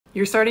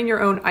You're starting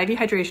your own IV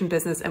hydration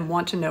business and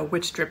want to know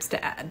which drips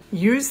to add.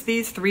 Use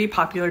these 3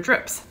 popular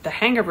drips. The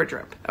hangover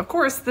drip. Of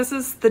course, this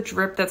is the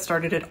drip that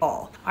started it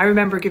all. I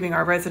remember giving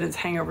our residents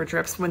hangover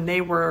drips when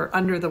they were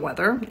under the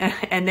weather,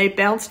 and they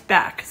bounced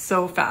back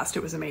so fast,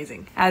 it was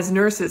amazing. As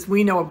nurses,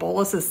 we know a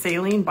bolus of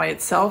saline by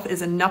itself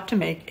is enough to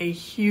make a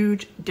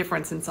huge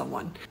difference in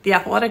someone. The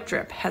athletic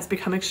drip has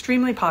become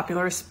extremely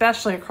popular,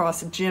 especially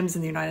across gyms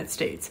in the United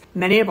States.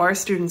 Many of our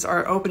students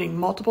are opening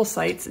multiple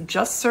sites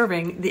just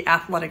serving the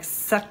athletic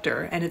sector,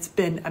 and it's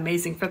been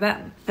amazing for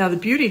them. Now, the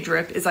beauty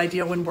drip is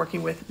ideal when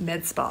working with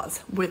med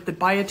spas. With the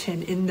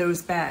biotin in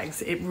those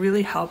bags, it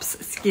really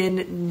helps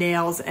skin,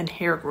 nails, and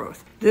hair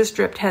growth. This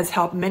drip has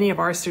helped many of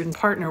our students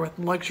partner with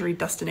luxury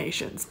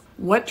destinations.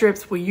 What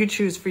drips will you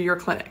choose for your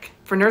clinic?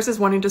 For nurses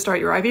wanting to start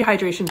your IV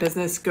hydration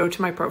business, go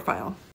to my profile.